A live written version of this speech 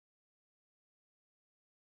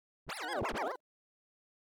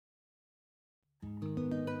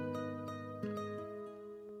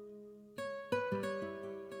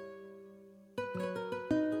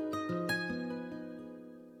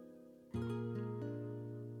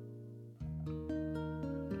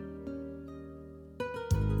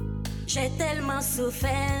J'ai tellement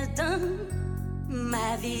souffert dans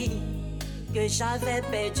ma vie que j'avais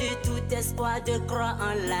perdu tout espoir de croire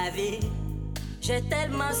en la vie. J'ai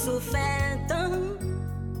tellement souffert dans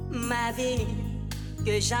ma vie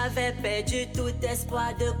que j'avais perdu tout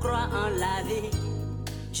espoir de croire en la vie.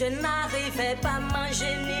 Je n'arrivais pas à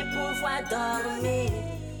manger ni pouvoir dormir,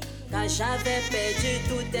 car j'avais perdu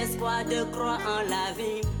tout espoir de croire en la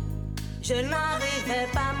vie. Je n'arrivais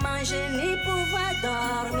pas à manger ni pouvoir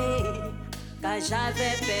dormir, car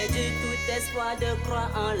j'avais perdu tout espoir de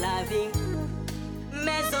croire en la vie.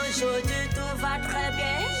 Mais aujourd'hui tout va très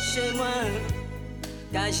bien chez moi,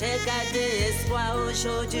 car j'ai gardé espoir,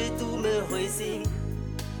 aujourd'hui tout me réussit.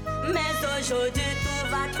 Mais aujourd'hui tout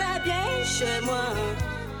va très bien chez moi,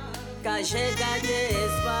 car j'ai gardé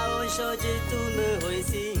espoir, aujourd'hui tout me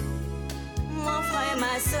réussit. Mon frère et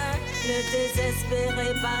ma soeur, ne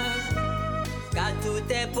désespérez pas, car tout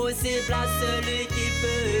est possible à celui qui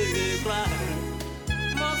peut le croire.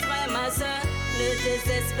 Mon frère, ma soeur, ne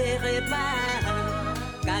désespérez pas,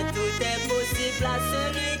 car tout est possible à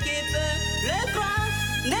celui qui peut le croire.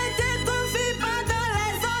 Ne te confie pas dans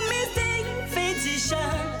les hommes mystiques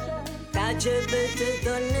féticheurs, car Dieu peut te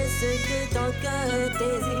donner ce que ton cœur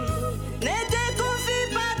désire. Ne te confie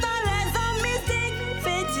pas dans les hommes mystiques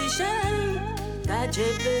féticheurs, car Dieu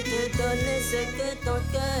peut te donner ce que ton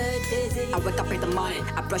cœur désire. I wake up in the morning,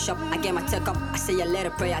 I brush up, I get my tuck up, I say a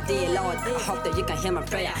little prayer, dear Lord, I hope that you can hear my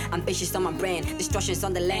prayer. Ambitious on my brain, destruction's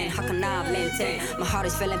on the land, how can I maintain? My heart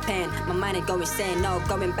is feeling pain, my mind is going insane, no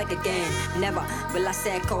going back again. Never will I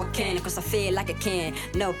say cocaine, cause I feel like I can.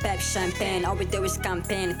 No pep champagne, all we do is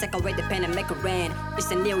campaign, take away the pain and make it rain.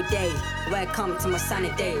 It's a new day, welcome to my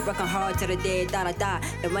sunny day, working hard till the day that I die.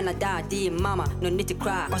 And when I die, dear mama, no need to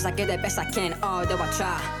cry, cause I get the best I can, although I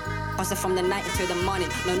try. Hustle from the night until the morning,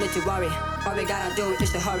 no need to worry. All we gotta do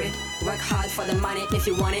is to hurry. Work hard for the money if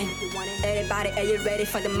you want it. Everybody, are you ready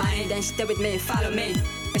for the money? Then stay with me, follow me.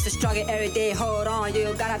 It's a struggle every day, hold on,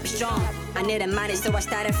 you gotta be strong. I need the money, so I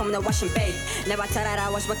started from the washing bay. Never thought that I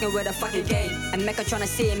was working with a fucking gay. And make her tryna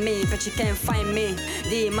see me, but you can't find me.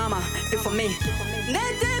 Dear mama, pray for me. Ne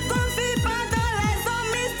te confie pas dans les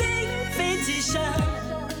hommes mystiques féticheurs,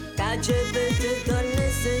 car Dieu peut te donner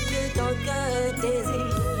ce que ton cœur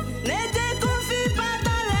désire. Ne te confie pas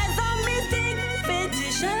dans les hommes mystiques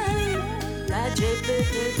féticheurs, car Dieu peut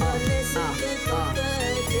te donner ce que ton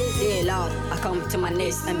cœur désire. Dear Lord, I come to my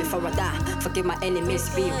knees, and before I die, forgive my enemies,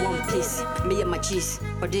 be one piece. Me and my G's,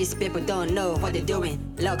 but these people don't know what they're doing.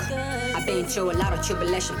 Look, I've been through a lot of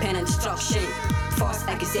tribulation, pain and destruction, false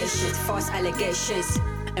accusations, false allegations.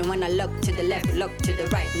 And when I look to the left, look to the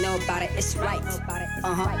right, nobody is right.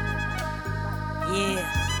 Yeah.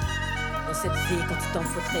 Dans cette vie, quand tu t'en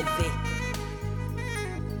faut te relever,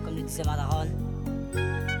 comme le disait Madaron,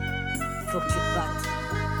 faut que tu te battes,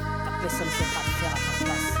 car personne ne viendra te faire à ta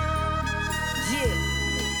place. Yeah.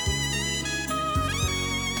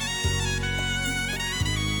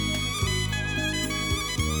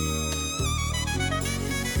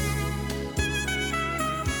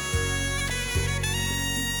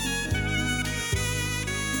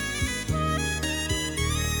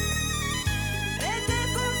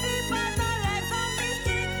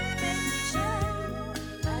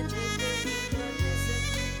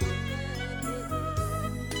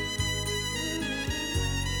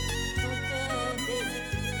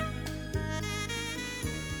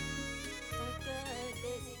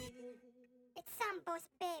 It's Sambo's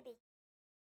baby.